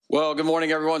Well, good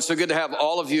morning, everyone. So good to have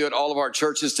all of you at all of our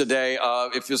churches today.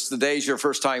 If today's your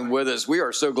first time with us, we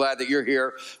are so glad that you're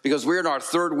here because we're in our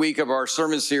third week of our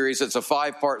sermon series. It's a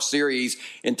 5-part series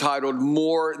entitled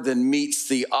More Than Meets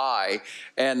the Eye.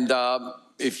 And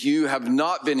if you have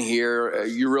not been here,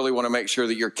 you really want to make sure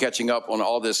that you're catching up on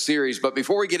all this series. But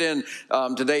before we get in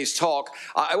today's talk,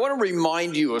 I want to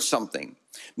remind you of something.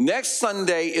 Next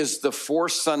Sunday is the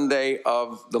fourth Sunday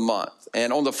of the month.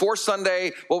 And on the fourth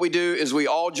Sunday, what we do is we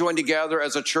all join together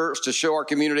as a church to show our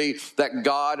community that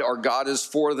God is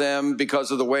for them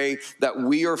because of the way that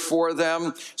we are for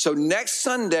them. So next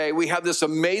Sunday, we have this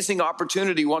amazing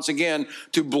opportunity once again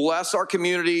to bless our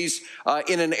communities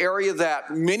in an area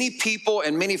that many people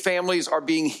and many families are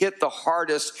being hit the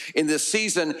hardest in this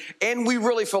season. And we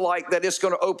really feel like that it's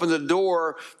going to open the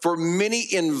door for many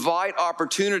invite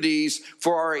opportunities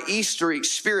for our Easter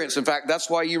experience. In fact, that's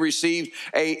why you received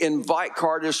an invite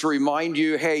card just to remind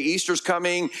you, hey, Easter's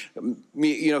coming.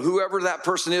 You know, whoever that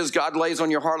person is, God lays on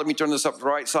your heart. Let me turn this up to the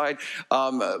right side.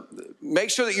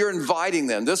 Make sure that you're inviting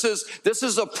them. This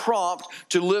is a prompt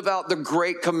to live out the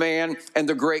great command and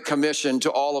the great commission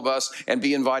to all of us and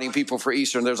be inviting people for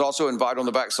Easter. And there's also invite on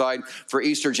the backside for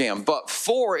Easter Jam. But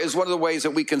 4 is one of the ways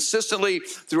that we consistently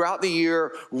throughout the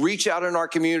year reach out in our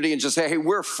community and just say, hey,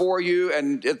 we're for you.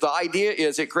 And the idea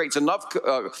is it creates enough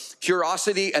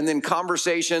curiosity and then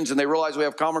conversations, and they realize we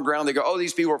have common ground. They go, oh,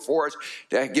 these people are for us.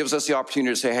 That gives us the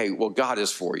opportunity to say, hey, well, God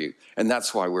is for you, and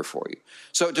that's why we're for you.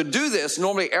 So to do this,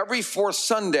 normally every fourth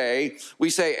Sunday, we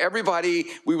say, everybody,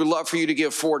 we would love for you to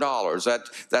give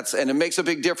 $4. And it makes a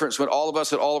big difference when all of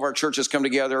us at all of our churches come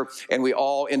together and we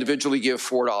all individually give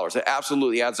 $4. It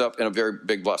absolutely adds up in a very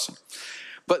big blessing.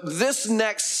 But this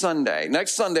next Sunday,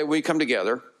 we come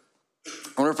together.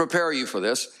 I want to prepare you for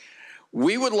this.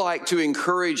 We would like to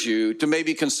encourage you to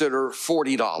maybe consider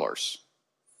 $40.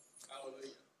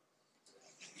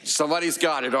 Somebody's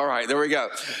got it. All right, there we go.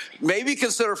 Maybe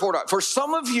consider $4. For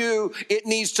some of you, it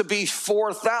needs to be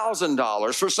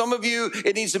 $4,000. For some of you,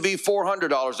 it needs to be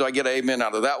 $400. Do I get an amen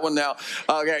out of that one now?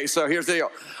 Okay, so here's the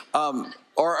deal.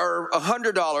 Or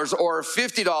 $100 or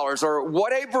 $50 or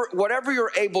whatever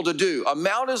you're able to do.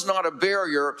 Amount is not a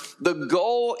barrier. The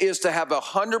goal is to have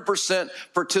 100%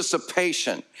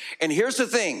 participation. And here's the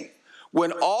thing.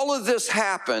 When all of this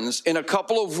happens in a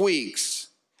couple of weeks,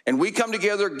 and we come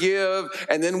together, give,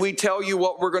 and then we tell you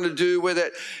what we're going to do with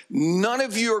it, none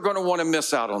of you are going to want to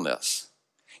miss out on this.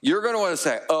 You're going to want to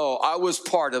say, oh, I was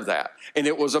part of that, and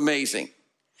it was amazing.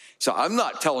 So I'm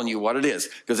not telling you what it is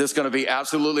because it's going to be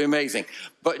absolutely amazing.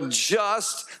 But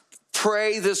just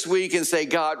pray this week and say,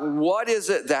 God, what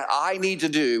is it that I need to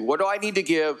do? What do I need to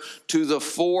give to the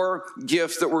 4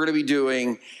 gifts that we're going to be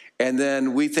doing? And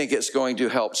then we think it's going to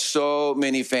help so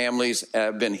many families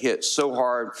have been hit so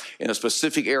hard in a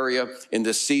specific area in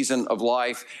this season of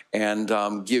life and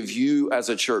give you as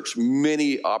a church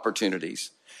many opportunities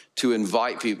to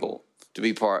invite people to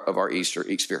be part of our Easter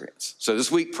experience. So this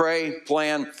week, pray,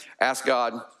 plan, ask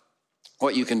God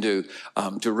what you can do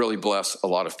to really bless a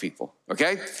lot of people,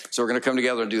 okay? So we're going to come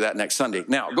together and do that next Sunday.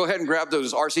 Now, go ahead and grab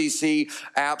those RCC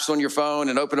apps on your phone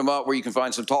and open them up where you can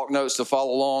find some talk notes to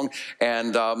follow along.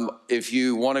 And if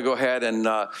you want to go ahead and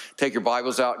take your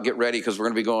Bibles out and get ready because we're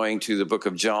going to be going to the book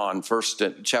of John. First,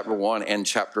 chapter 1 and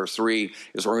chapter 3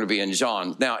 is where we're going to be in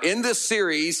John. Now, in this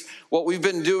series, what we've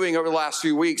been doing over the last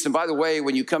few weeks, and by the way,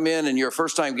 when you come in and you're a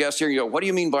first-time guest here, you go, what do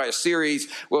you mean by a series?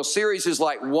 Well, series is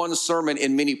like one sermon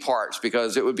in many parts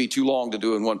because it would be too long to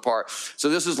do in one part. So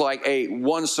this is like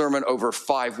one sermon over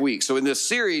 5 weeks. So in this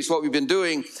series, what we've been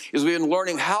doing is we've been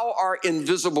learning how our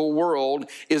invisible world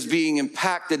is being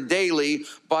impacted daily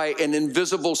by an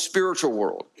invisible spiritual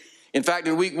world. In fact,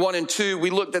 in week 1 and 2, we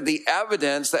looked at the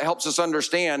evidence that helps us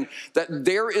understand that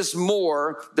there is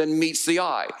more than meets the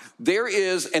eye. There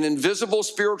is an invisible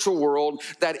spiritual world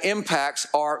that impacts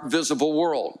our visible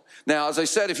world. Now, as I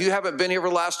said, if you haven't been here for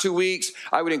the last 2 weeks,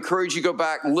 I would encourage you to go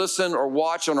back, listen or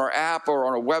watch on our app or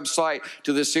on our website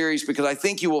to this series because I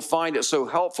think you will find it so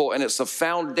helpful and it's the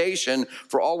foundation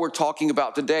for all we're talking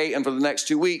about today and for the next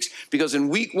 2 weeks. Because in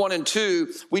week 1 and 2,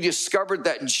 we discovered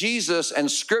that Jesus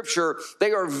and Scripture,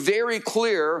 they are very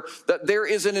clear that there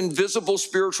is an invisible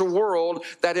spiritual world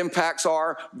that impacts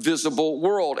our visible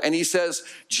world. And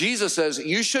Jesus says,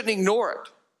 you shouldn't ignore it.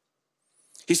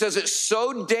 He says it's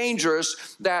so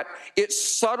dangerous that it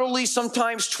subtly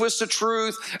sometimes twists the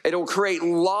truth. It'll create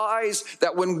lies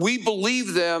that when we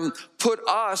believe them, put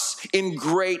us in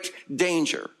great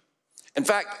danger. In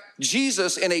fact,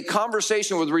 Jesus, in a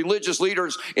conversation with religious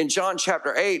leaders in John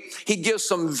chapter 8, he gives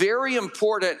some very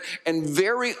important and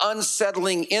very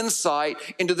unsettling insight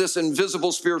into this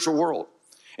invisible spiritual world.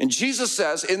 And Jesus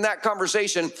says in that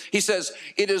conversation, he says,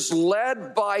 it is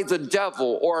led by the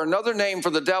devil, or another name for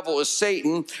the devil is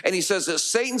Satan. And he says that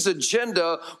Satan's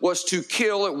agenda was to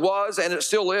kill. It was, and it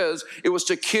still is. It was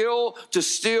to kill, to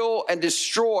steal, and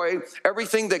destroy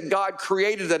everything that God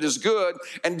created that is good.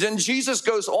 And then Jesus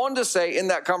goes on to say in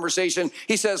that conversation,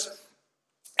 he says,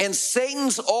 and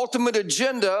Satan's ultimate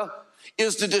agenda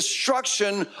is the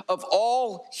destruction of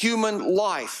all human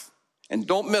life. And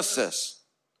don't miss this.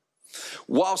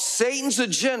 While Satan's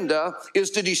agenda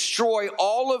is to destroy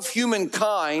all of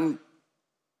humankind,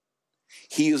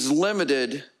 he is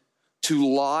limited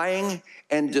to lying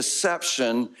and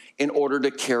deception in order to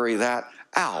carry that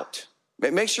out.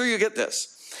 Make sure you get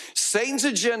this. Satan's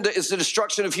agenda is the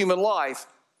destruction of human life,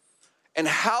 and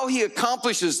how he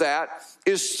accomplishes that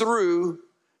is through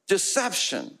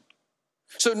deception.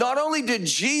 So not only did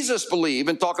Jesus believe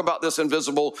and talk about this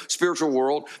invisible spiritual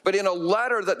world, but in a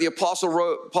letter that the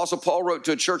Apostle Paul wrote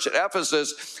to a church at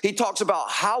Ephesus, he talks about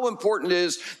how important it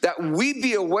is that we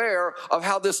be aware of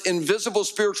how this invisible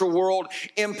spiritual world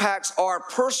impacts our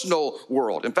personal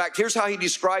world. In fact, here's how he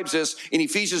describes this in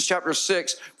Ephesians chapter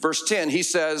 6, verse 10. He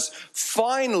says,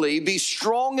 finally, be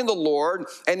strong in the Lord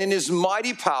and in his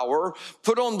mighty power.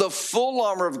 Put on the full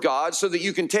armor of God so that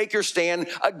you can take your stand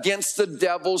against the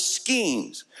devil's scheme.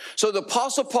 So the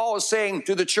Apostle Paul is saying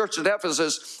to the church at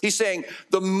Ephesus, he's saying,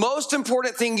 the most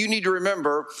important thing you need to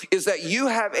remember is that you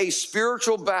have a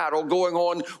spiritual battle going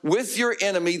on with your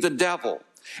enemy, the devil.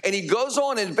 And he goes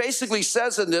on and basically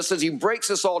says in this, as he breaks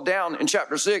this all down in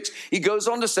chapter 6, he goes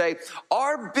on to say,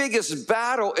 our biggest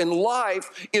battle in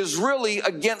life is really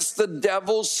against the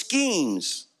devil's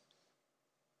schemes.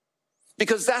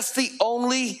 Because that's the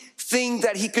only thing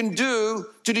that he can do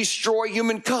to destroy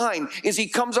humankind, is he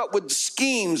comes up with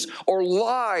schemes or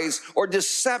lies or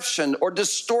deception or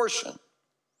distortion.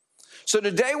 So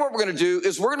today what we're going to do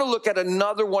is we're going to look at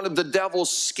another one of the devil's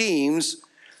schemes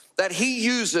that he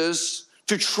uses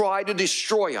to try to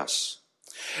destroy us.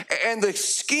 And the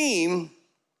scheme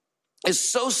is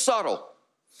so subtle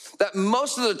that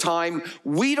most of the time,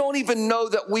 we don't even know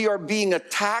that we are being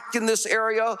attacked in this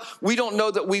area. We don't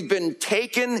know that we've been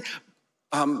taken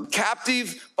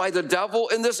captive by the devil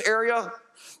in this area.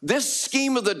 This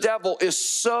scheme of the devil is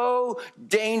so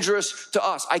dangerous to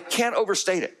us. I can't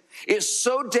overstate it. It's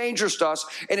so dangerous to us,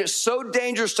 and it's so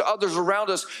dangerous to others around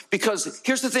us, because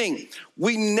here's the thing.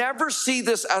 We never see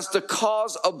this as the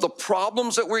cause of the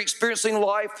problems that we're experiencing in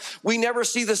life. We never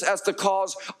see this as the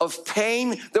cause of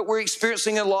pain that we're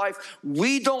experiencing in life.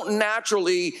 We don't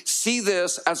naturally see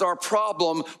this as our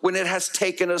problem when it has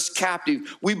taken us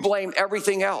captive. We blame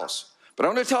everything else. But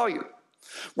I'm going to tell you,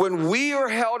 when we are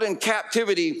held in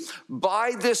captivity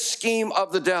by this scheme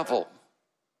of the devil,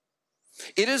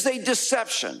 it is a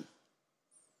deception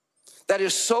that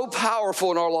is so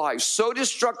powerful in our lives, so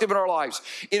destructive in our lives.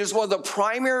 It is one of the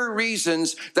primary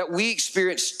reasons that we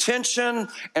experience tension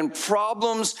and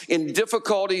problems and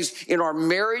difficulties in our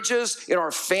marriages, in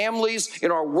our families,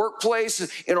 in our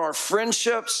workplace, in our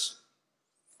friendships.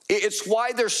 It's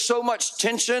why there's so much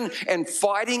tension and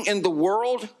fighting in the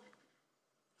world.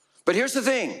 But here's the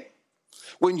thing.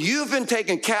 When you've been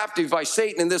taken captive by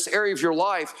Satan in this area of your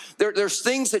life, there's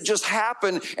things that just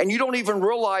happen and you don't even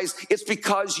realize it's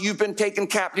because you've been taken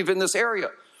captive in this area.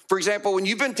 For example, when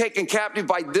you've been taken captive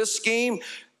by this scheme,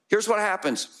 here's what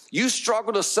happens. You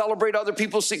struggle to celebrate other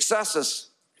people's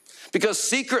successes because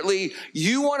secretly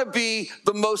you want to be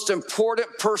the most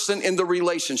important person in the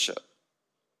relationship.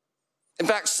 In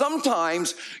fact,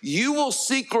 sometimes you will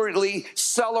secretly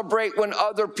celebrate when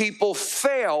other people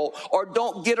fail or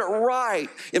don't get it right.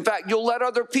 In fact, you'll let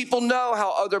other people know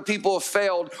how other people have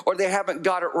failed or they haven't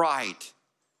got it right.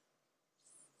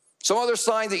 Some other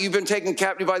sign that you've been taken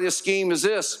captive by this scheme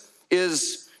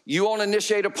is you won't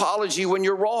initiate apology when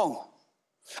you're wrong.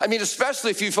 I mean,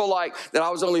 especially if you feel like that I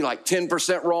was only like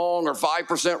 10% wrong or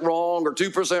 5% wrong or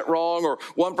 2% wrong or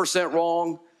 1%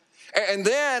 wrong. And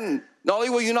then not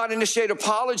only will you not initiate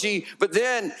apology, but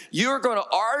then you're going to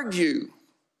argue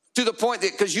to the point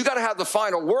that, because you got to have the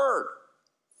final word.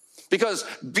 Because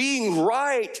being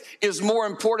right is more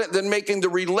important than making the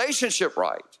relationship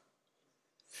right.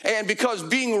 And because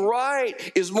being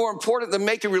right is more important than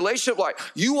making a relationship right,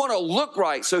 you want to look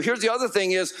right. So here's the other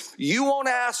thing is you won't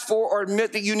ask for or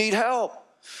admit that you need help.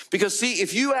 Because see,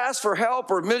 if you ask for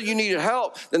help or admit you needed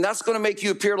help, then that's going to make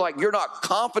you appear like you're not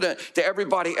competent to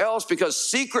everybody else, because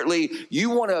secretly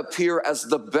you want to appear as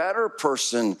the better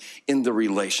person in the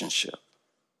relationship.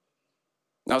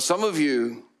 Now, some of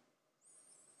you,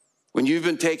 when you've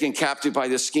been taken captive by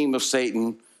this scheme of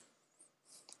Satan,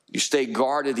 you stay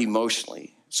guarded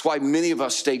emotionally. That's why many of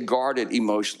us stay guarded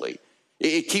emotionally.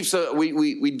 It keeps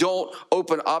we don't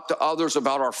open up to others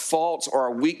about our faults or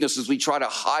our weaknesses. We try to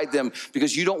hide them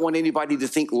because you don't want anybody to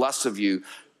think less of you.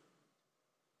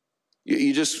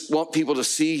 You just want people to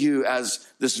see you as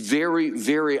this very,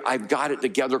 very I've got it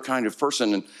together kind of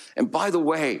person. And by the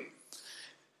way,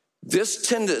 this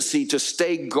tendency to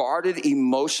stay guarded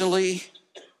emotionally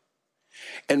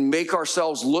and make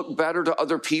ourselves look better to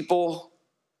other people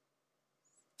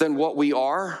than what we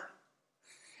are,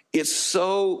 it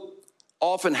so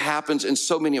often happens in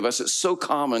so many of us. It's so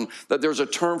common that there's a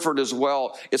term for it as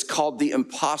well. It's called the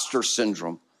imposter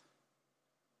syndrome.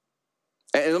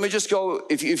 And let me just go,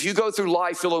 if you go through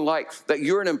life feeling like that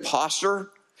you're an imposter,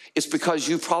 it's because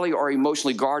you probably are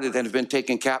emotionally guarded and have been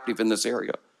taken captive in this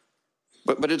area.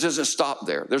 But it doesn't stop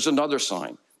there. There's another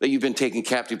sign that you've been taken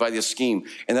captive by this scheme,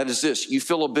 and that is this: you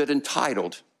feel a bit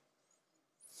entitled.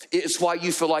 It's why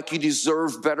you feel like you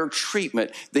deserve better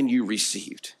treatment than you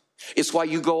received. It's why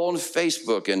you go on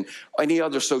Facebook and any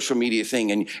other social media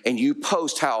thing and you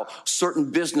post how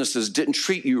certain businesses didn't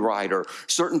treat you right or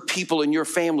certain people in your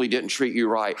family didn't treat you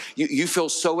right. You feel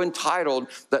so entitled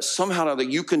that somehow or other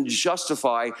you can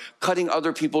justify cutting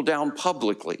other people down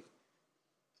publicly,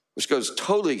 which goes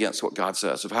totally against what God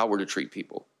says of how we're to treat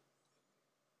people.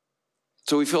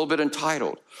 So we feel a bit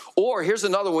entitled. Or here's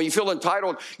another one. You feel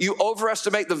entitled. You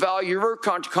overestimate the value of your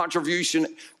contribution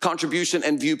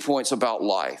and viewpoints about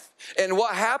life. And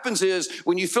what happens is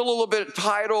when you feel a little bit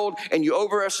entitled and you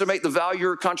overestimate the value of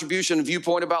your contribution and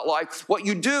viewpoint about life, what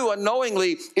you do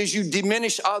unknowingly is you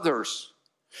diminish others.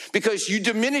 Because you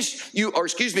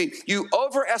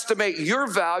overestimate your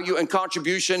value and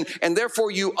contribution, and therefore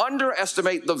you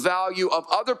underestimate the value of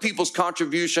other people's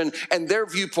contribution and their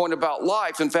viewpoint about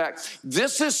life. In fact,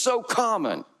 this is so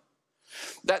common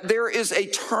that there is a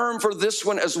term for this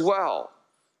one as well,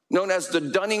 known as the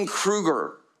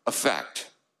Dunning-Kruger effect.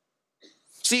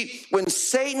 See, when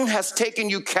Satan has taken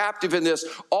you captive in this,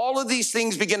 all of these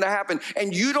things begin to happen,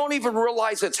 and you don't even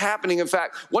realize it's happening. In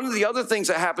fact, one of the other things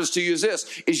that happens to you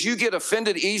is you get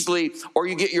offended easily, or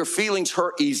you get your feelings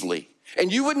hurt easily.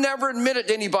 And you would never admit it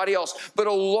to anybody else, but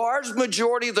a large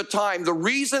majority of the time, the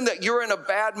reason that you're in a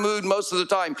bad mood most of the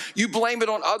time, you blame it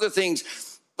on other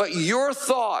things, but your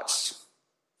thoughts,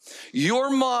 your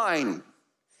mind,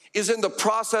 is in the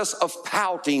process of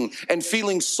pouting and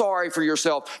feeling sorry for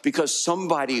yourself because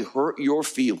somebody hurt your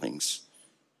feelings.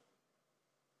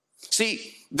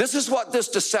 See, this is what this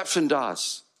deception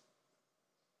does.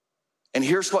 And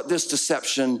here's what this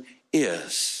deception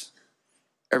is.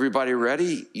 Everybody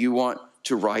ready? You want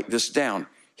to write this down.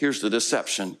 Here's the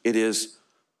deception. It is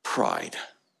pride.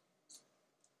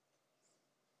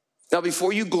 Now,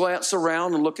 before you glance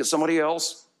around and look at somebody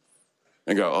else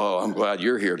and go, oh, I'm glad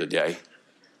you're here today.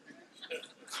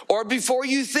 Or before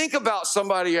you think about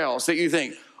somebody else that you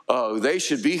think, oh, they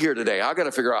should be here today. I got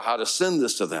to figure out how to send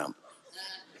this to them.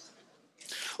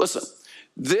 Listen,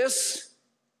 this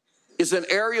is an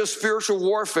area of spiritual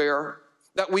warfare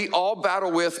that we all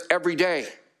battle with every day.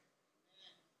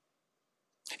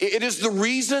 It is the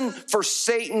reason for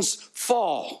Satan's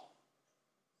fall.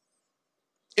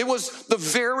 It was the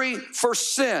very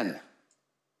first sin.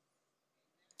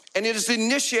 And it is the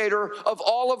initiator of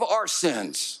all of our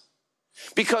sins.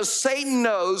 Because Satan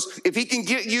knows if he can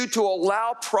get you to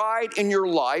allow pride in your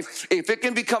life, if it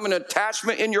can become an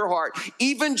attachment in your heart,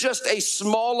 even just a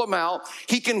small amount,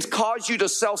 he can cause you to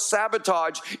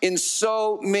self-sabotage in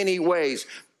so many ways.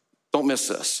 Don't miss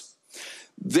this.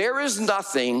 There is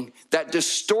nothing that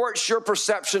distorts your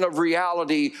perception of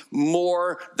reality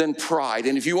more than pride.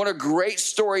 And if you want a great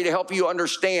story to help you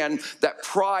understand that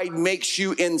pride makes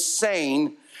you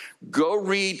insane, go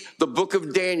read the book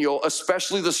of Daniel,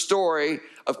 especially the story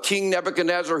of King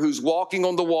Nebuchadnezzar, who's walking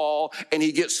on the wall and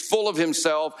he gets full of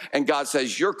himself and God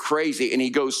says, you're crazy. And he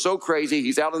goes so crazy,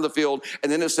 he's out in the field.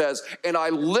 And then it says, and I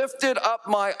lifted up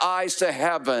my eyes to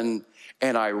heaven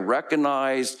and I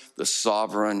recognized the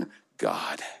sovereign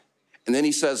God. And then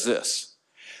he says this,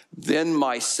 then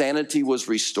my sanity was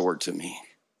restored to me.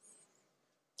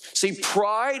 See,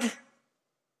 pride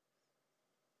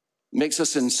makes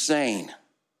us insane.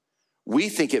 We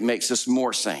think it makes us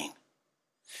more sane.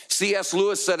 C.S.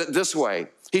 Lewis said it this way.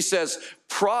 He says,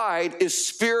 pride is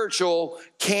spiritual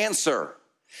cancer.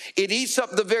 It eats up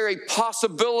the very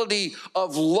possibility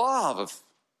of love,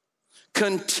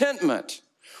 contentment,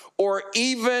 or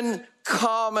even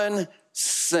common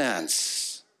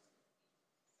sense.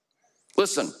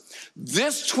 Listen,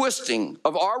 this twisting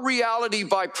of our reality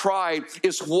by pride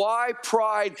is why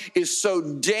pride is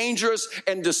so dangerous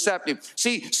and deceptive.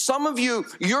 See, some of you,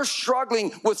 you're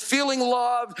struggling with feeling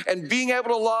loved and being able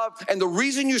to love. And the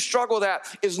reason you struggle with that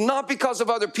is not because of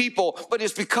other people, but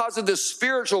it's because of this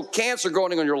spiritual cancer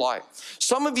going on in your life.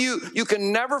 Some of you, you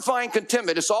can never find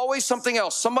contentment. It's always something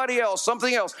else, somebody else,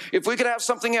 something else. If we could have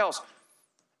something else.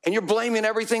 And you're blaming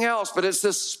everything else, but it's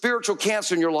this spiritual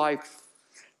cancer in your life.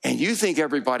 And you think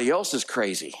everybody else is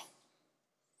crazy.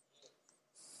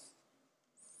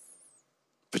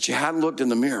 But you hadn't looked in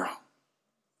the mirror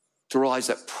to realize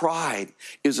that pride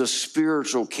is a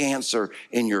spiritual cancer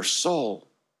in your soul.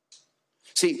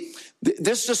 See,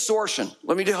 this distortion,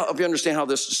 let me help you understand how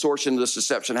this distortion, this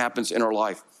deception happens in our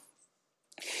life.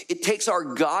 It takes our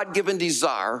God-given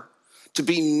desire to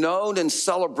be known and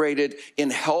celebrated in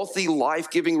healthy,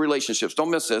 life-giving relationships. Don't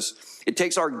miss this. It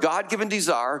takes our God-given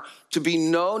desire to be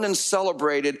known and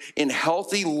celebrated in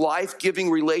healthy, life-giving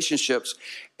relationships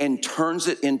and turns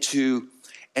it into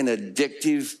an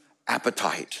addictive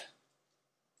appetite.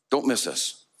 Don't miss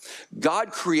this.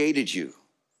 God created you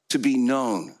to be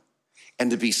known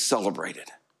and to be celebrated.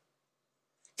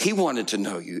 He wanted to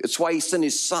know you. It's why he sent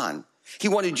his son. He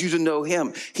wanted you to know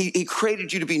him. He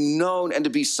created you to be known and to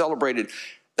be celebrated.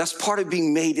 That's part of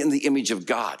being made in the image of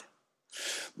God.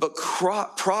 But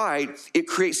pride, it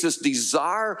creates this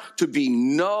desire to be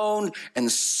known and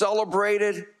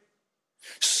celebrated,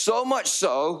 so much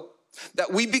so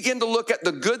that we begin to look at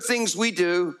the good things we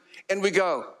do and we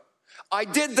go, I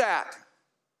did that.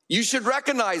 You should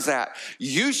recognize that.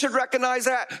 You should recognize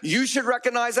that. You should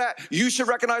recognize that. You should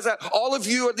recognize that. All of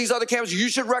you at these other camps, you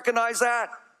should recognize that.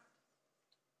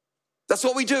 That's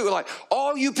what we do. Like,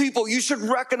 all you people, you should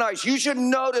recognize, you should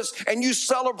notice, and you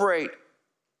celebrate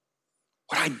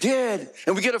what I did.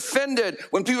 And we get offended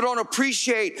when people don't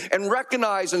appreciate and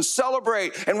recognize and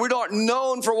celebrate, and we're not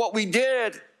known for what we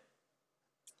did.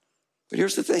 But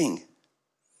here's the thing.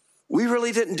 We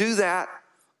really didn't do that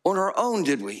on our own,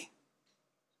 did we?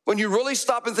 When you really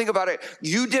stop and think about it,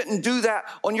 you didn't do that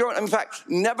on your own. In fact,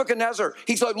 Nebuchadnezzar,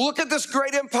 he's like, look at this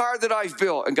great empire that I've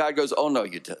built. And God goes, oh, no,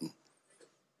 you didn't.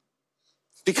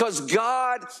 Because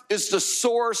God is the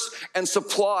source and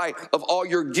supply of all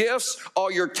your gifts, all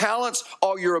your talents,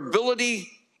 all your ability,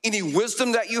 any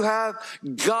wisdom that you have.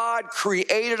 God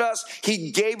created us. He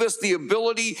gave us the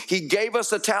ability. He gave us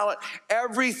the talent.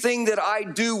 Everything that I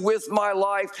do with my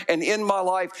life and in my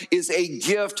life is a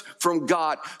gift from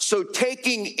God. So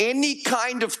taking any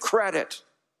kind of credit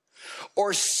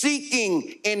or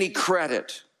seeking any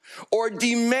credit or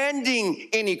demanding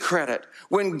any credit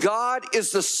when God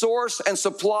is the source and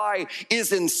supply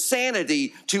is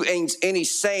insanity to any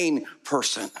sane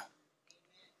person.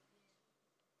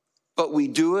 But we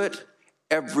do it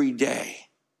every day.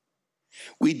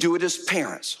 We do it as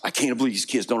parents. I can't believe these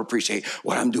kids don't appreciate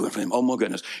what I'm doing for them. Oh my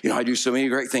goodness. I do so many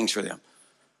great things for them.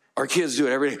 Our kids do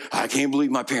it every day. I can't believe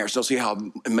my parents don't see how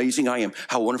amazing I am,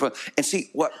 how wonderful. And see,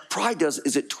 what pride does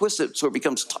is it twists it so it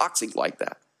becomes toxic like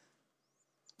that.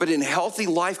 But in healthy,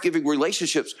 life-giving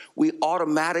relationships, we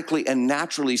automatically and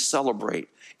naturally celebrate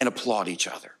and applaud each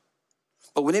other.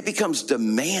 But when it becomes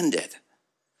demanded,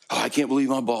 oh, I can't believe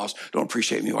my boss don't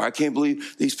appreciate me more. I can't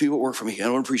believe these people work for me. They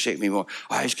don't appreciate me more.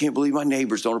 I just can't believe my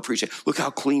neighbors don't appreciate. Look how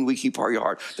clean we keep our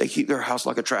yard. They keep their house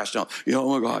like a trash dump.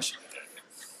 Oh my gosh.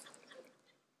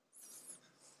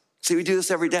 See, we do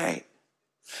this every day.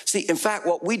 See, in fact,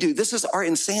 what we do, this is our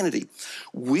insanity.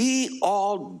 We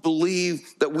all believe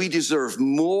that we deserve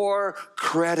more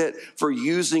credit for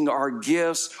using our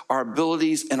gifts, our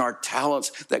abilities, and our talents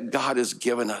that God has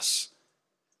given us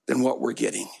than what we're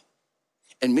getting.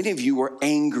 And many of you were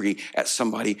angry at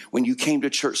somebody when you came to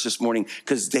church this morning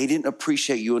because they didn't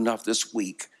appreciate you enough this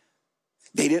week.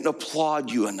 They didn't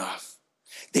applaud you enough.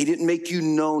 They didn't make you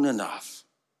known enough.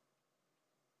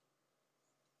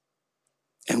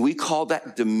 And we call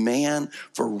that demand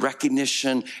for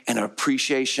recognition and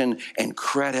appreciation and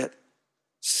credit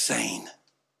sane.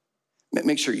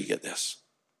 Make sure you get this.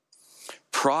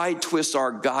 Pride twists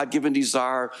our God-given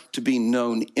desire to be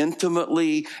known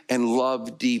intimately and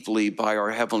loved deeply by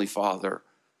our Heavenly Father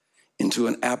into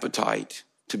an appetite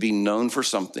to be known for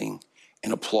something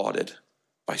and applauded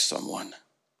by someone.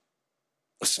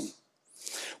 Listen.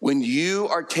 When you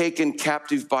are taken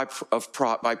captive by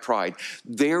pride,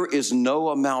 there is no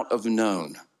amount of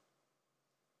known.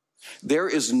 There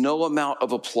is no amount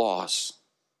of applause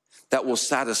that will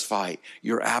satisfy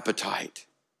your appetite.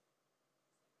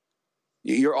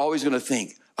 You're always going to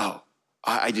think, oh,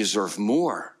 I deserve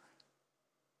more.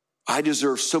 I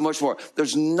deserve so much more.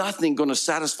 There's nothing going to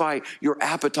satisfy your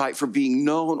appetite for being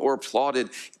known or applauded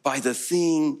by the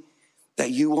thing that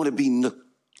you want to be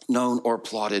known or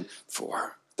applauded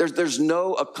for. There's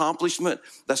no accomplishment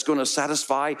that's going to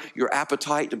satisfy your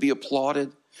appetite to be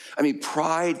applauded. I mean,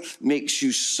 pride makes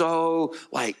you so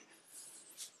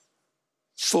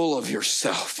full of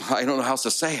yourself. I don't know how else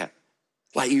to say it.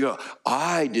 Like you go,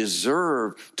 I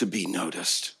deserve to be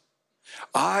noticed.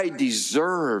 I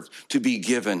deserve to be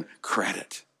given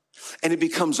credit. And it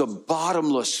becomes a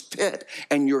bottomless pit,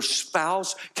 and your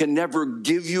spouse can never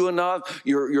give you enough.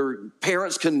 Your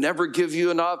parents can never give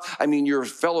you enough. I mean, your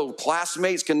fellow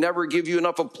classmates can never give you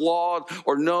enough applaud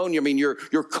or known. I mean, your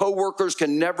coworkers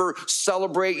can never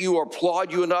celebrate you or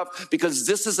applaud you enough, because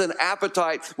this is an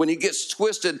appetite, when it gets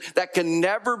twisted, that can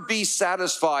never be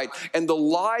satisfied. And the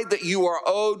lie that you are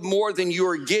owed more than you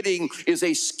are getting is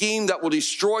a scheme that will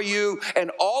destroy you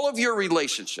and all of your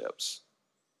relationships.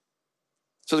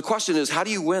 So the question is, how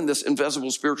do you win this invisible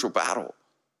spiritual battle?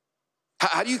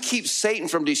 How do you keep Satan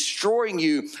from destroying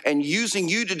you and using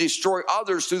you to destroy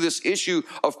others through this issue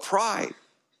of pride?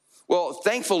 Well,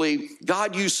 thankfully,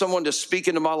 God used someone to speak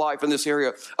into my life in this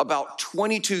area about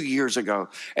 22 years ago.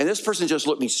 And this person just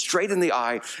looked me straight in the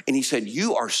eye, and he said,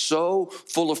 you are so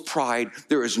full of pride,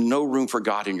 there is no room for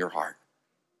God in your heart.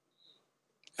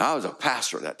 I was a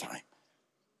pastor at that time.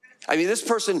 I mean, this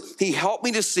person, he helped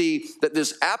me to see that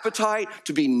this appetite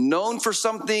to be known for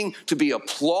something, to be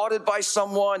applauded by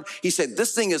someone, he said,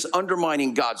 this thing is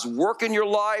undermining God's work in your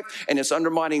life, and it's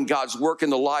undermining God's work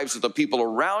in the lives of the people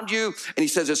around you. And he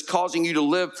says it's causing you to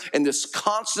live in this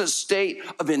constant state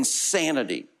of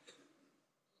insanity.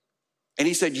 And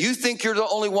he said, you think you're the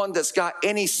only one that's got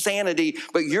any sanity,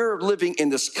 but you're living in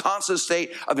this constant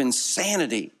state of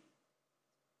insanity.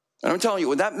 And I'm telling you,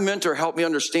 when that mentor helped me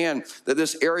understand that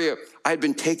this area I had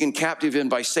been taken captive in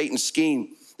by Satan's scheme,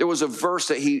 there was a verse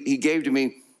that he gave to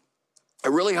me. It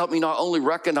really helped me not only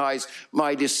recognize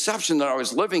my deception that I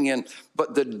was living in,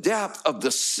 but the depth of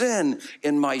the sin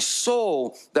in my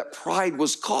soul that pride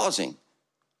was causing.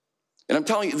 And I'm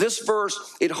telling you, this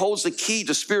verse, it holds the key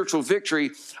to spiritual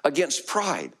victory against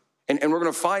pride. And we're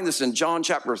going to find this in John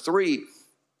chapter 3.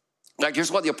 Like,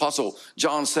 here's what the Apostle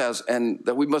John says, and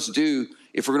that we must do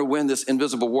if we're going to win this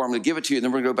invisible war. I'm going to give it to you, and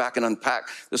then we're going to go back and unpack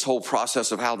this whole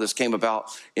process of how this came about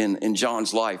in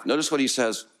John's life. Notice what he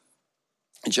says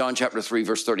in John chapter 3,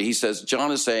 verse 30. He says,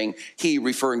 John is saying, he,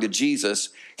 referring to Jesus,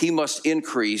 he must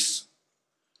increase,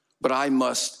 but I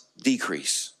must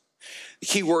decrease. The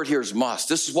key word here is must.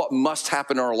 This is what must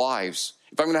happen in our lives.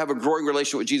 If I'm going to have a growing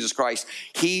relationship with Jesus Christ,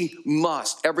 he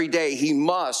must, every day, he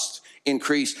must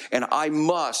increase, and I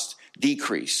must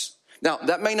decrease. Now,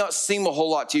 that may not seem a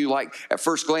whole lot to you like at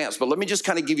first glance, but let me just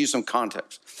kind of give you some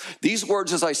context. These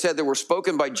words, as I said, they were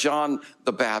spoken by John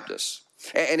the Baptist.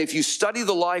 And if you study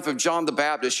the life of John the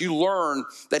Baptist, you learn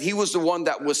that he was the one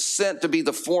that was sent to be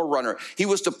the forerunner. He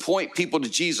was to point people to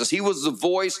Jesus. He was the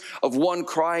voice of one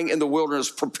crying in the wilderness,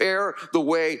 prepare the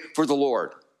way for the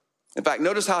Lord. In fact,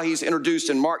 notice how he's introduced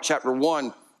in Mark chapter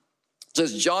 1. It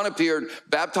says, John appeared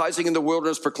baptizing in the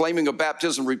wilderness, proclaiming a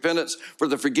baptism, repentance for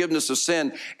the forgiveness of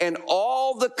sin. And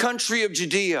all the country of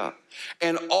Judea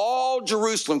and all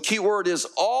Jerusalem, key word is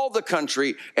all the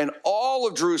country and all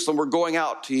of Jerusalem were going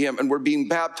out to him and were being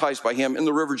baptized by him in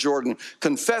the river Jordan,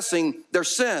 confessing their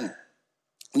sin.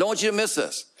 I don't want you to miss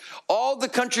this. All the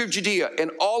country of Judea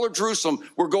and all of Jerusalem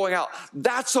were going out.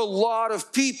 That's a lot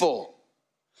of people.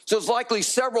 So it's likely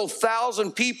several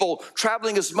thousand people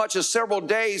traveling as much as several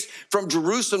days from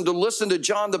Jerusalem to listen to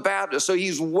John the Baptist. So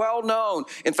he's well known.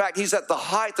 In fact, he's at the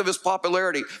height of his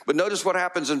popularity. But notice what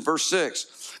happens in verse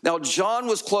 6. Now, John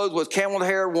was clothed with camel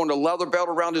hair, worn a leather belt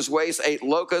around his waist, ate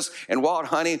locusts and wild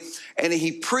honey. And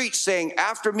he preached, saying,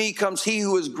 after me comes he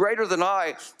who is greater than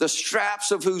I, the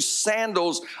straps of whose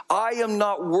sandals I am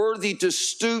not worthy to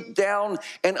stoop down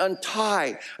and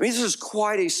untie. I mean, this is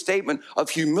quite a statement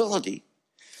of humility.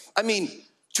 I mean,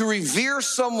 to revere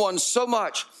someone so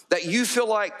much that you feel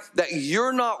like that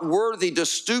you're not worthy to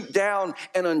stoop down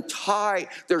and untie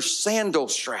their sandal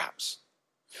straps.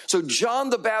 So John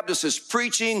the Baptist is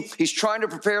preaching. He's trying to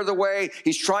prepare the way.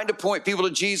 He's trying to point people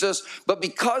to Jesus. But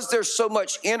because there's so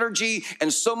much energy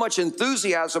and so much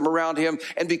enthusiasm around him,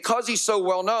 and because he's so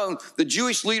well known, the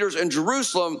Jewish leaders in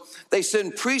Jerusalem, they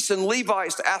send priests and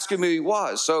Levites to ask him who he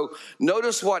was. So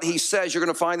notice what he says. You're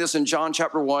going to find this in John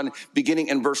chapter 1, beginning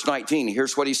in verse 19.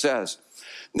 Here's what he says.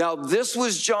 Now, this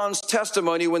was John's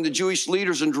testimony when the Jewish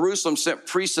leaders in Jerusalem sent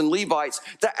priests and Levites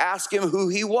to ask him who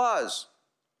he was.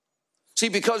 See,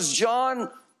 because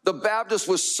John the Baptist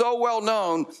was so well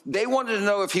known, they wanted to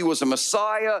know if he was a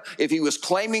Messiah, if he was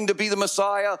claiming to be the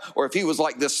Messiah, or if he was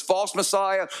like this false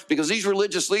Messiah, because these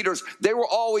religious leaders, they were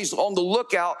always on the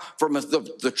lookout for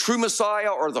the true Messiah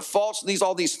or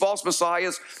all these false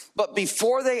messiahs. But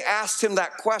before they asked him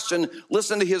that question,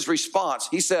 listen to his response.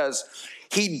 He says,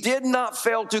 he did not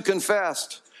fail to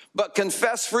confess, but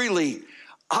confess freely,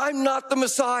 I'm not the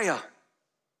Messiah.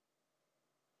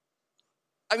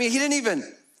 I mean, he didn't even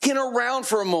hint around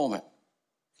for a moment.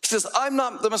 He says, I'm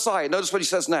not the Messiah. Notice what he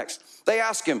says next. They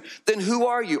ask him, then who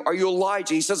are you? Are you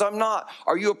Elijah? He says, I'm not.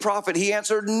 Are you a prophet? He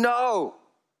answered, no.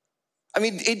 I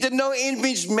mean, he did no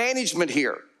image management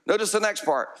here. Notice the next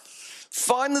part.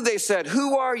 Finally, they said,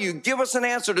 who are you? Give us an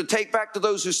answer to take back to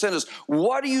those who sent us.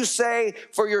 What do you say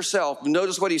for yourself?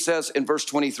 Notice what he says in verse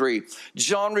 23.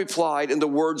 John replied in the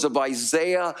words of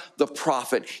Isaiah the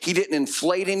prophet. He didn't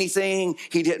inflate anything.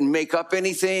 He didn't make up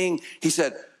anything. He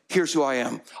said, here's who I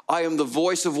am. I am the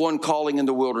voice of one calling in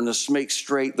the wilderness, make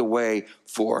straight the way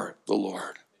for the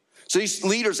Lord. So these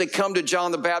leaders, they come to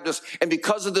John the Baptist, and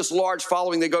because of this large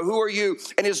following, they go, who are you?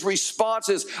 And his response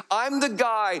is, I'm the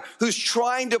guy who's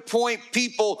trying to point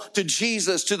people to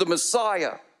Jesus, to the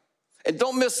Messiah. And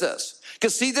don't miss this,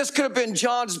 because see, this could have been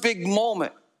John's big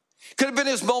moment. Could have been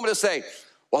his moment to say,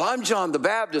 well, I'm John the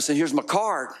Baptist, and here's my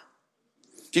card.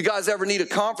 If you guys ever need a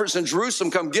conference in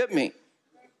Jerusalem, come get me.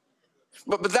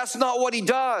 But that's not what he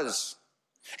does.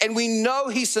 And we know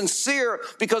he's sincere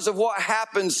because of what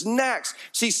happens next.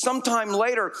 See, sometime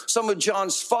later, some of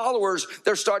John's followers,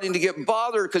 they're starting to get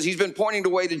bothered because he's been pointing the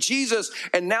way to Jesus.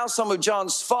 And now some of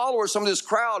John's followers, some of this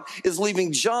crowd is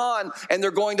leaving John and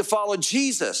they're going to follow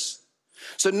Jesus.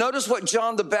 So notice what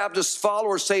John the Baptist's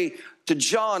followers say to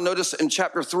John. Notice in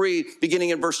chapter 3, beginning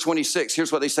in verse 26.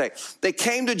 Here's what they say. They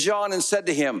came to John and said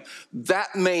to him,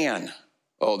 that man,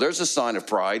 oh, there's a sign of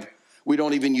pride. We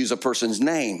don't even use a person's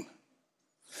name.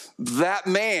 That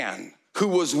man who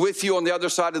was with you on the other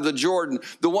side of the Jordan,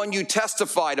 the one you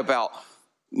testified about,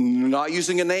 not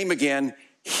using a name again,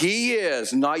 he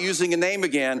is not using a name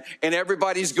again, and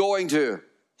everybody's going to.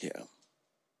 Yeah.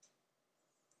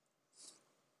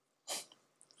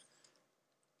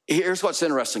 Here's what's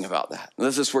interesting about that.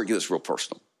 This is where it gets real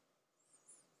personal.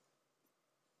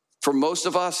 For most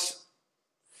of us,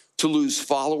 to lose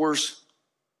followers,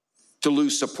 to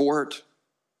lose support,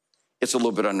 it's a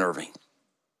little bit unnerving.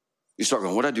 You start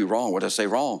going, what did I do wrong? What did I say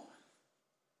wrong?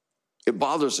 It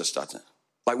bothers us, doesn't it?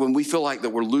 Like when we feel like that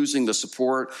we're losing the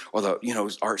support or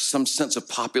our some sense of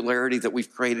popularity that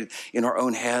we've created in our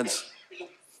own heads.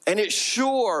 And it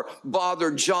sure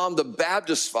bothered John the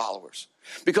Baptist followers.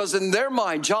 Because in their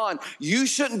mind, John, you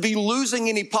shouldn't be losing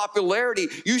any popularity.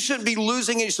 You shouldn't be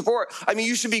losing any support. I mean,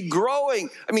 you should be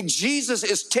growing. I mean, Jesus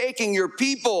is taking your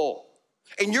people.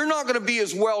 And you're not going to be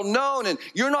as well known, and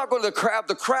you're not going to have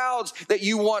the crowds that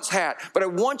you once had. But I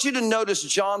want you to notice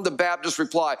John the Baptist's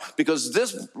reply, because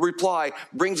this reply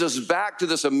brings us back to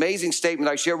this amazing statement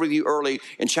I shared with you early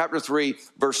in chapter 3,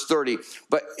 verse 30.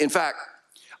 But in fact,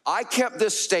 I kept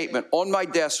this statement on my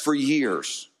desk for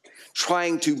years,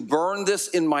 trying to burn this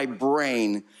in my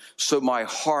brain so my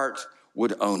heart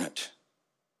would own it.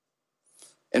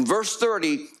 And verse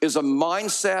 30 is a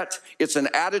mindset, it's an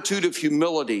attitude of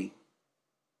humility.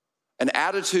 An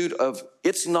attitude of,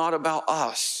 it's not about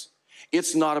us.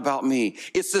 It's not about me.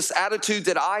 It's this attitude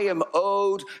that I am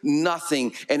owed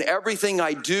nothing, and everything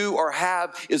I do or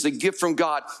have is a gift from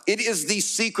God. It is the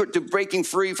secret to breaking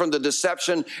free from the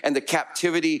deception and the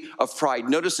captivity of pride.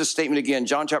 Notice this statement again,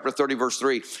 John chapter 30, verse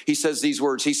 3. He says these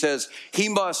words. He says, he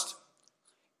must,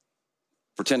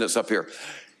 pretend it's up here.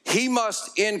 He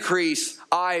must increase,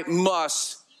 I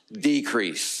must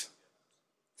decrease.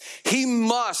 He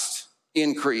must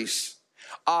increase,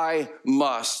 I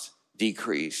must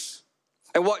decrease.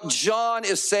 And what John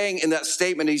is saying in that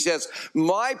statement, he says,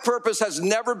 my purpose has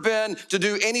never been to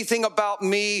do anything about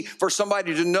me, for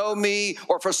somebody to know me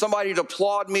or for somebody to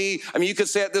applaud me. I mean, you could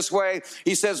say it this way.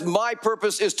 He says, my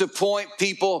purpose is to point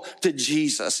people to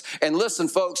Jesus. And listen,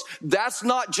 folks, that's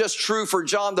not just true for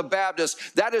John the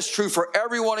Baptist. That is true for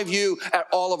every one of you at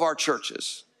all of our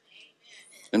churches.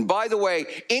 And by the way,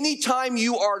 anytime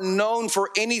you are known for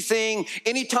anything,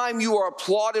 anytime you are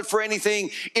applauded for anything,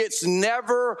 it's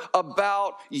never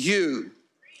about you.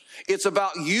 It's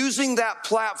about using that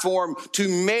platform to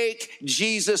make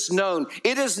Jesus known.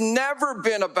 It has never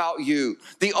been about you.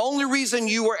 The only reason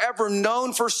you were ever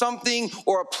known for something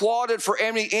or applauded for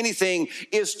anything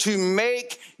is to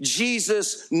make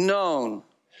Jesus known.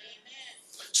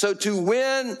 So to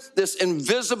win this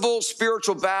invisible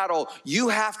spiritual battle, you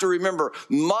have to remember,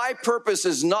 my purpose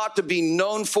is not to be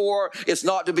known for, it's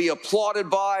not to be applauded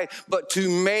by, but to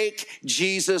make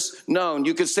Jesus known.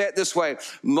 You could say it this way: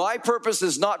 my purpose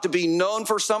is not to be known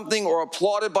for something or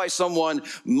applauded by someone.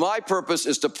 My purpose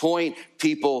is to point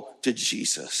people to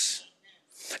Jesus.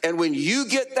 And when you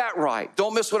get that right,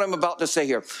 don't miss what I'm about to say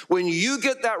here. When you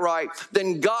get that right,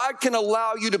 then God can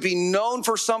allow you to be known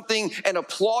for something and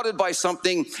applauded by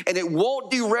something, and it won't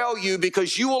derail you,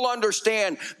 because you will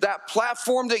understand that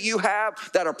platform that you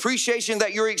have, that appreciation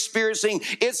that you're experiencing,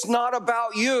 it's not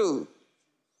about you.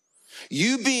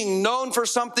 You being known for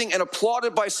something and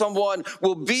applauded by someone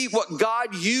will be what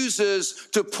God uses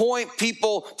to point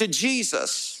people to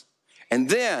Jesus. And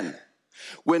then,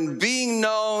 when being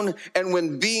known and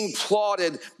when being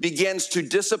applauded begins to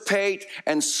dissipate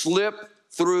and slip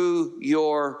through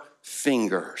your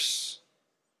fingers,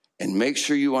 and make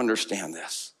sure you understand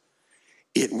this,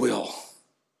 it will.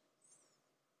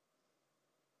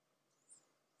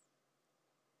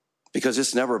 Because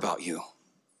it's never about you.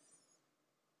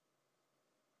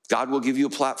 God will give you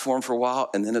a platform for a while,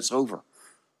 and then it's over.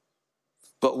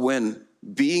 But when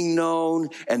being known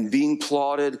and being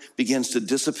applauded begins to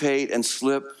dissipate and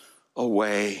slip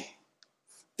away,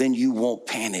 then you won't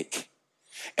panic,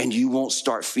 and you won't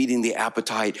start feeding the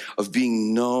appetite of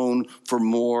being known for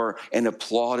more and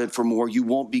applauded for more. You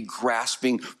won't be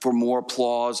grasping for more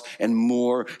applause and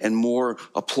more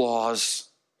applause.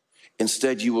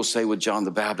 Instead, you will say with John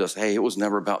the Baptist, hey, it was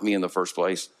never about me in the first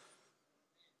place.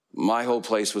 My whole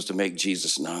place was to make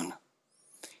Jesus known.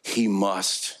 He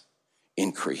must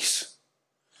increase.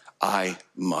 I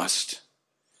must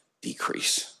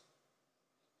decrease.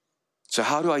 So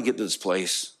how do I get to this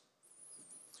place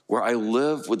where I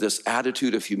live with this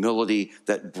attitude of humility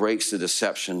that breaks the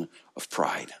deception of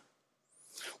pride?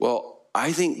 Well,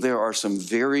 I think there are some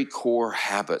very core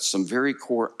habits, some very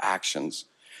core actions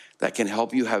that can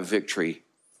help you have victory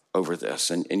over this.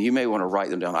 And you may want to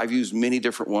write them down. I've used many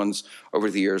different ones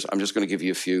over the years. I'm just going to give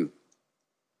you a few.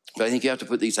 But I think you have to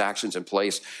put these actions in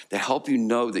place to help you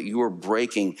know that you are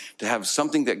breaking, to have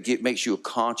something that makes you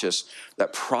conscious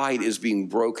that pride is being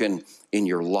broken in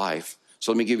your life.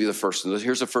 So let me give you the first one.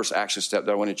 Here's the first action step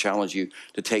that I want to challenge you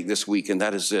to take this week, and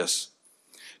that is this.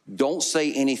 Don't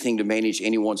say anything to manage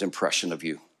anyone's impression of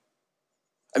you.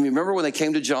 I mean, remember when they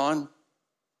came to John?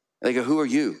 They go, who are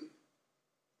you?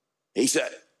 He said,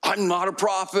 I'm not a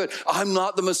prophet. I'm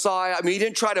not the Messiah. I mean, he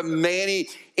didn't try to manage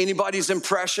anybody's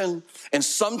impression. And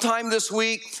sometime this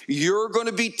week, you're going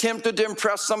to be tempted to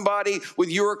impress somebody with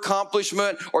your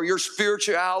accomplishment or your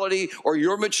spirituality or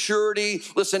your maturity.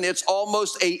 Listen, it's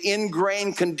almost an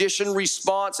ingrained conditioned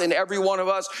response in every one of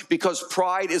us, because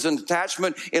pride is an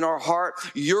attachment in our heart.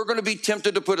 You're going to be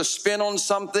tempted to put a spin on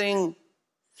something.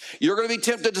 You're going to be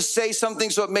tempted to say something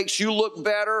so it makes you look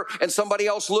better and somebody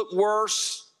else look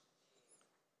worse.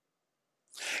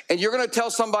 And you're going to tell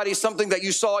somebody something that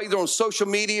you saw either on social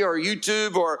media or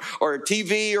YouTube or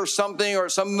TV or something or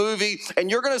some movie, and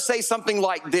you're going to say something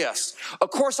like this. Of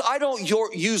course, I don't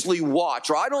usually watch,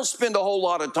 or I don't spend a whole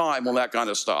lot of time on that kind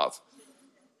of stuff.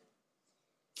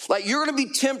 Like, you're going to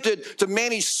be tempted to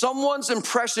manage someone's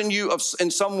impression of you in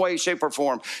some way, shape, or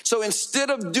form. So instead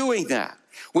of doing that,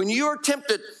 when you're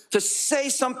tempted to say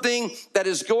something that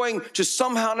is going to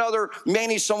somehow or another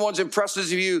manage someone's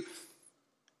impressions of you,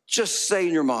 just say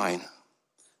in your mind,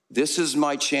 this is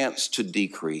my chance to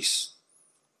decrease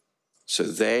so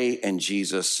they and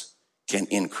Jesus can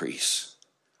increase.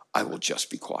 I will just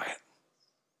be quiet.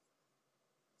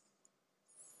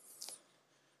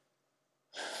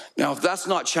 Now, if that's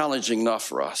not challenging enough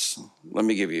for us, let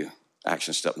me give you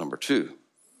action step number 2.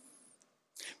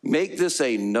 Make this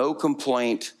a no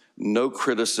complaint, no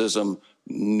criticism,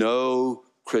 no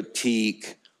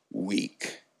critique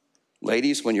week.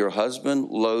 Ladies, when your husband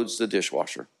loads the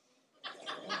dishwasher,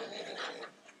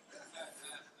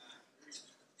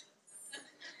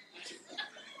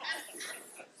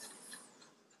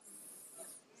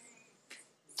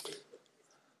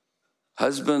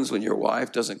 husbands, when your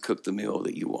wife doesn't cook the meal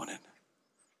that you wanted,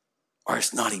 or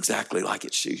it's not exactly like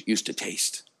it used to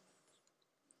taste.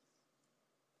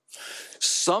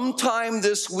 Sometime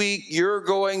this week, you're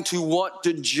going to want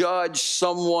to judge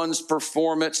someone's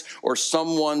performance or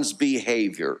someone's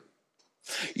behavior.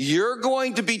 You're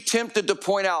going to be tempted to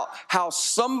point out how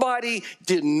somebody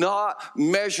did not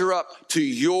measure up to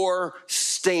your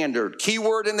standard. Key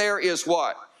word in there is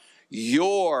what?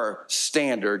 Your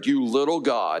standard, you little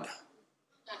God.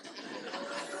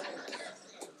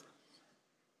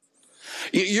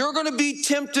 You're going to be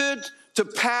tempted to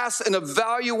pass an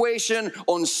evaluation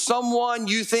on someone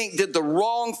you think did the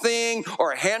wrong thing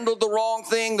or handled the wrong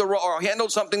thing or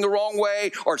handled something the wrong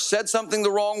way or said something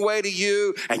the wrong way to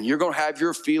you, and you're going to have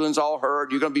your feelings all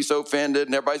hurt. You're going to be so offended,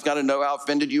 and everybody's got to know how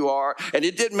offended you are, and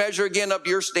it didn't measure again up to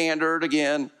your standard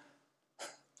again.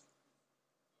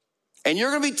 And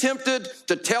you're going to be tempted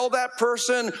to tell that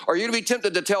person, or you're going to be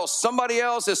tempted to tell somebody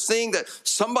else this thing that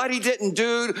somebody didn't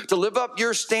do to live up to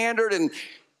your standard. And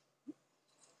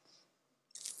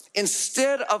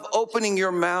instead of opening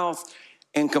your mouth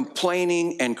and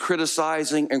complaining and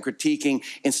criticizing and critiquing,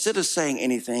 instead of saying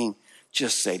anything,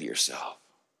 just say to yourself,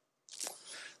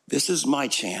 this is my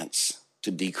chance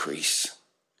to decrease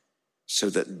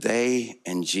so that they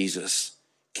and Jesus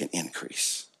can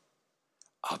increase.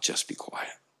 I'll just be quiet.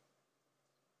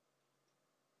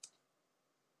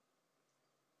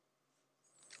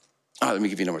 All right, let me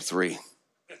give you number 3.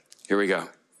 Here we go.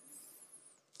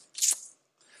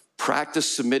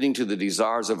 Practice submitting to the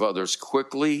desires of others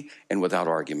quickly and without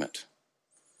argument.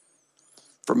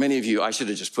 For many of you, I should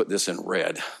have just put this in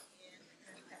red.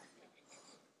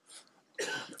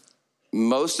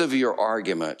 Most of your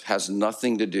argument has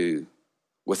nothing to do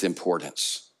with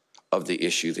importance of the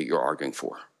issue that you're arguing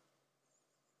for.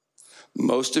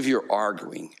 Most of your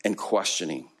arguing and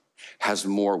questioning has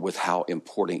more with how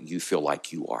important you feel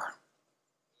like you are.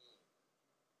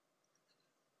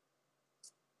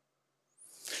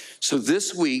 So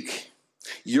this week,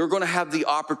 you're going to have the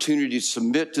opportunity to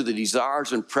submit to the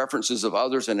desires and preferences of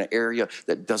others in an area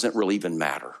that doesn't really even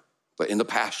matter. But in the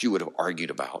past, you would have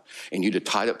argued about, and you'd have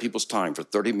tied up people's time for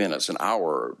 30 minutes, an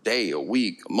hour, a day, a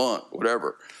week, a month,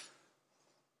 whatever.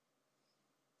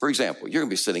 For example, you're going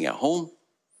to be sitting at home,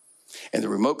 and the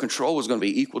remote control is going to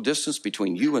be equal distance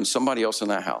between you and somebody else in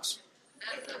that house.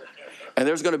 And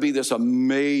there's going to be this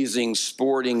amazing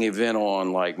sporting event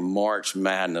on, like March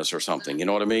Madness or something. You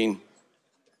know what I mean?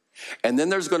 And then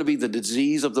there's going to be the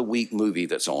Disease of the Week movie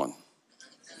that's on.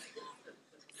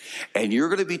 And you're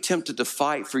going to be tempted to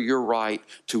fight for your right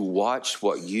to watch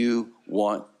what you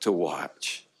want to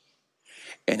watch.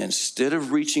 And instead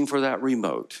of reaching for that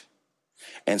remote,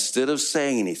 instead of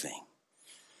saying anything,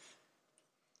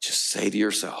 just say to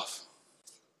yourself,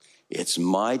 it's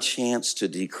my chance to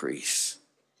decrease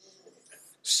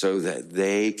so that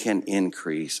they can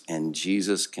increase and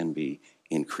Jesus can be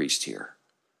increased here.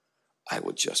 I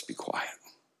would just be quiet.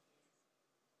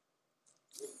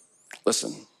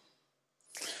 Listen,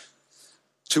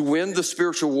 to win the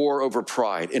spiritual war over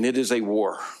pride, and it is a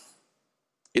war.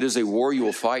 It is a war you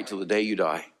will fight till the day you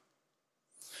die.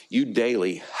 You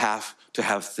daily have to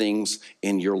have things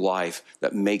in your life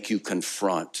that make you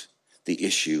confront the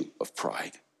issue of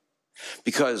pride.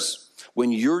 Because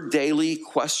when your daily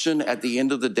question at the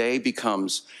end of the day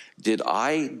becomes, did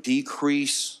I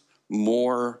decrease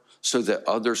more so that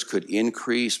others could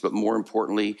increase, but more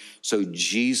importantly, so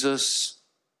Jesus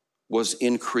was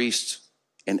increased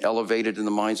and elevated in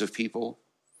the minds of people?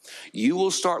 You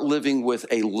will start living with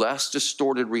a less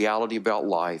distorted reality about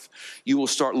life. You will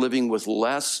start living with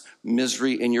less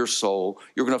misery in your soul.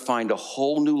 You're going to find a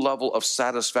whole new level of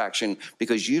satisfaction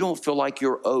because you don't feel like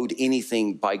you're owed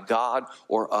anything by God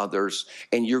or others.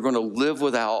 And you're going to live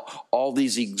without all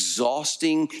these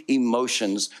exhausting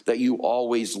emotions that you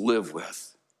always live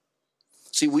with.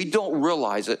 See, we don't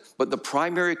realize it, but the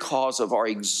primary cause of our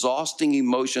exhausting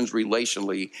emotions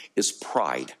relationally is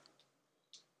pride.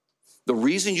 The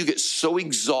reason you get so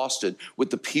exhausted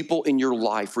with the people in your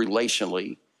life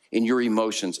relationally, in your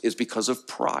emotions, is because of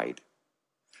pride.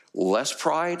 Less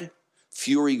pride,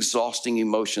 fewer exhausting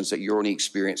emotions that you're going to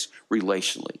experience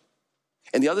relationally.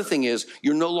 And the other thing is,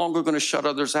 you're no longer going to shut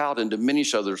others out and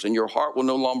diminish others, and your heart will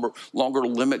no longer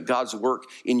limit God's work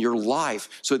in your life.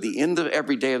 So at the end of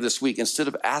every day of this week, instead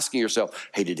of asking yourself,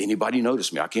 hey, did anybody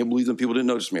notice me? I can't believe them people didn't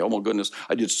notice me. Oh my goodness,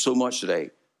 I did so much today.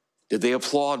 Did they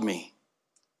applaud me?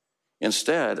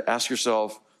 Instead, ask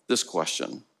yourself this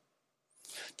question.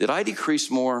 Did I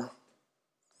decrease more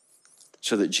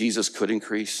so that Jesus could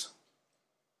increase?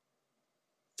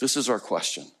 This is our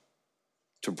question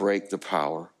to break the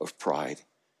power of pride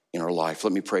in our life.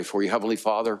 Let me pray for you. Heavenly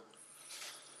Father,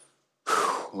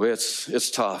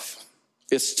 it's tough.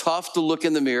 It's tough to look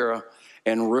in the mirror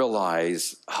and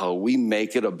realize how we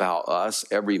make it about us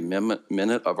every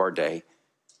minute of our day.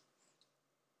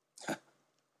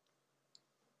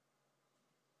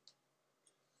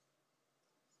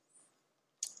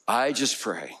 I just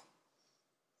pray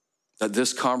that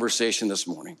this conversation this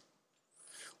morning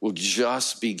will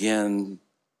just begin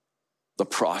the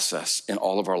process in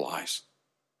all of our lives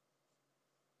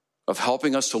of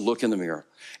helping us to look in the mirror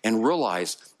and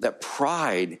realize that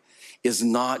pride is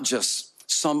not just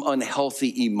some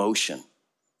unhealthy emotion.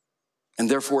 And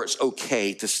therefore, it's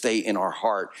okay to stay in our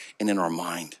heart and in our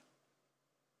mind.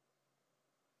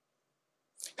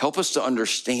 Help us to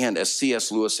understand, as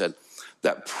C.S. Lewis said,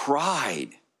 that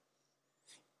pride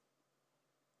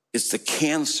is the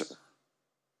cancer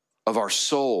of our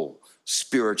soul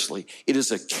spiritually. It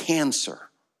is a cancer.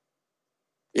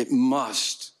 It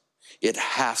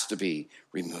has to be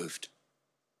removed.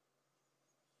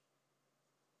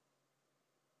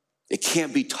 It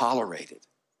can't be tolerated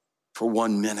for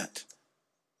 1 minute.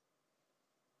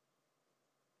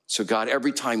 So God,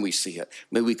 every time we see it,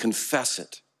 may we confess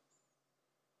it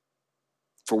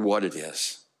for what it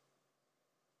is.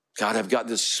 God, I've got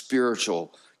this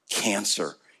spiritual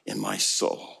cancer in my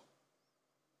soul.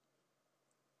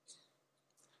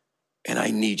 And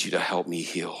I need you to help me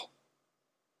heal.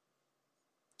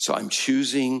 So I'm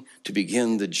choosing to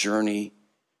begin the journey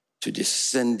to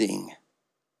descending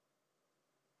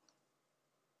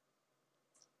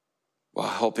while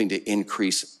helping to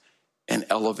increase and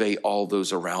elevate all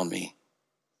those around me.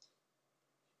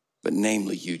 But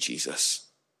namely you, Jesus.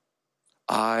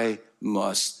 I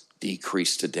must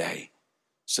decrease today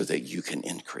so that you can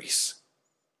increase.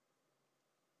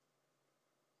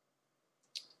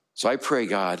 So I pray,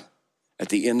 God, at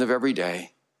the end of every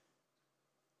day,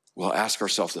 we'll ask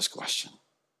ourselves this question.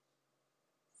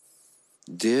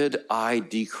 Did I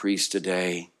decrease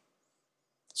today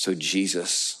so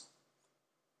Jesus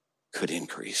could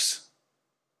increase?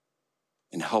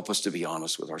 And help us to be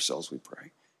honest with ourselves, we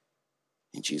pray.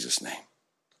 In Jesus' name,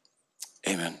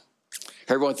 amen.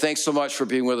 Hey, everyone, thanks so much for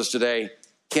being with us today.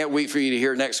 Can't wait for you to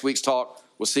hear next week's talk.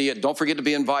 We'll see you. Don't forget to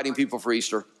be inviting people for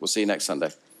Easter. We'll see you next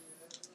Sunday.